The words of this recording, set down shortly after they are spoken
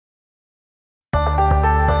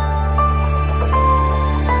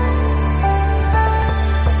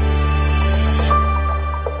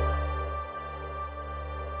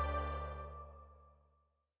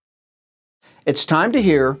It's time to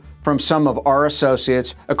hear from some of our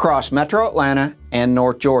associates across Metro Atlanta and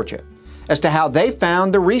North Georgia as to how they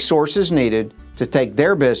found the resources needed to take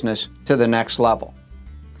their business to the next level.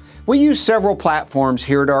 We use several platforms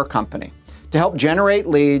here at our company to help generate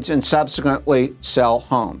leads and subsequently sell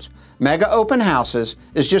homes. Mega Open Houses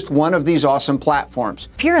is just one of these awesome platforms.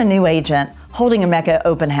 If you're a new agent, holding a Mega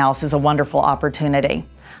Open House is a wonderful opportunity.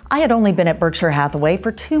 I had only been at Berkshire Hathaway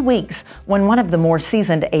for 2 weeks when one of the more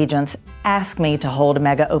seasoned agents asked me to hold a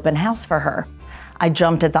Mega Open House for her. I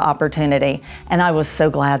jumped at the opportunity, and I was so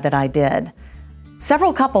glad that I did.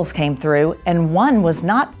 Several couples came through, and one was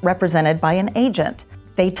not represented by an agent.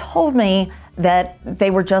 They told me that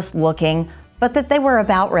they were just looking, but that they were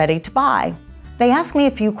about ready to buy. They asked me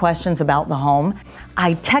a few questions about the home.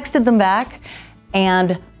 I texted them back,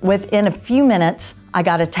 and within a few minutes, I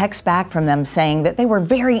got a text back from them saying that they were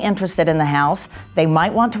very interested in the house, they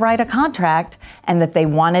might want to write a contract, and that they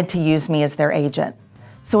wanted to use me as their agent.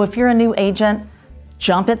 So if you're a new agent,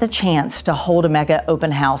 jump at the chance to hold a Mega Open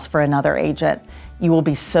House for another agent. You will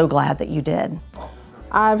be so glad that you did.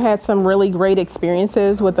 I've had some really great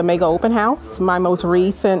experiences with the Mega Open House. My most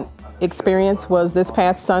recent experience was this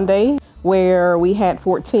past Sunday, where we had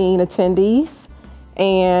 14 attendees.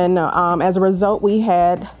 And as a result, we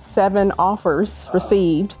had 7 offers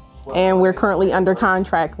received, and we're currently under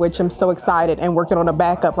contract, which I'm so excited, and working on a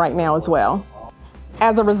backup right now as well.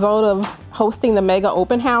 As a result of hosting the Mega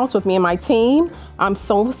Open House with me and my team, I'm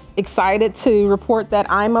so excited to report that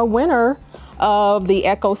I'm a winner of the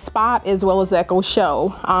Echo Spot as well as the Echo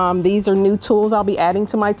Show. These are new tools I'll be adding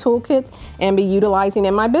to my toolkit and be utilizing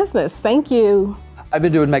in my business. Thank you. I've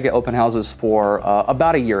been doing Mega Open Houses for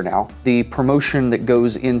about a year now. The promotion that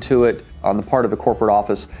goes into it on the part of the corporate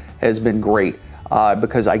office has been great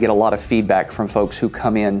because I get a lot of feedback from folks who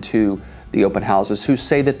come into the open houses who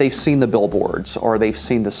say that they've seen the billboards or they've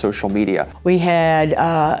seen the social media. We had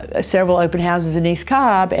several open houses in East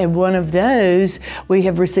Cobb, and one of those we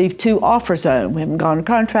have received 2 offers on. We haven't gone to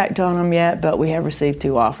contract on them yet, but we have received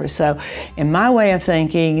 2 offers. So in my way of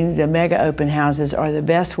thinking, the Mega Open Houses are the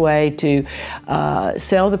best way to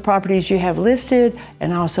sell the properties you have listed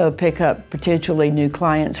and also pick up potentially new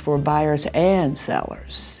clients for buyers and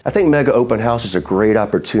sellers. I think Mega Open House is a great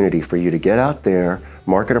opportunity for you to get out there,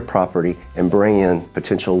 market a property, and bring in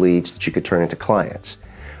potential leads that you could turn into clients.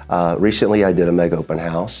 Recently I did a Mega Open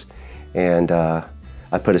House, and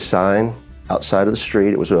I put a sign outside of the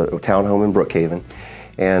street. It was a townhome in Brookhaven,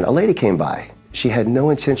 and a lady came by. She had no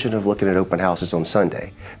intention of looking at open houses on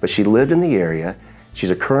Sunday, but she lived in the area, she's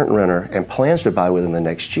a current renter, and plans to buy within the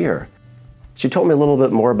next year. She told me a little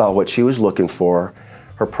bit more about what she was looking for,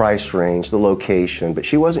 her price range, the location, but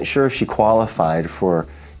she wasn't sure if she qualified for,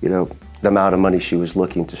 the amount of money she was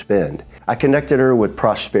looking to spend. I connected her with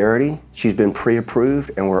Prosperity. She's been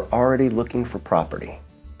pre-approved, and we're already looking for property.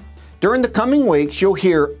 During the coming weeks, you'll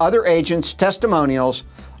hear other agents' testimonials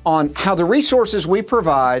on how the resources we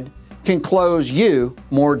provide can close you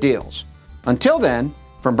more deals. Until then,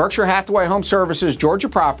 from Berkshire Hathaway Home Services, Georgia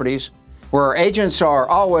Properties, where our agents are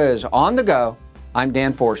always on the go, I'm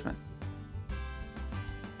Dan Forsman.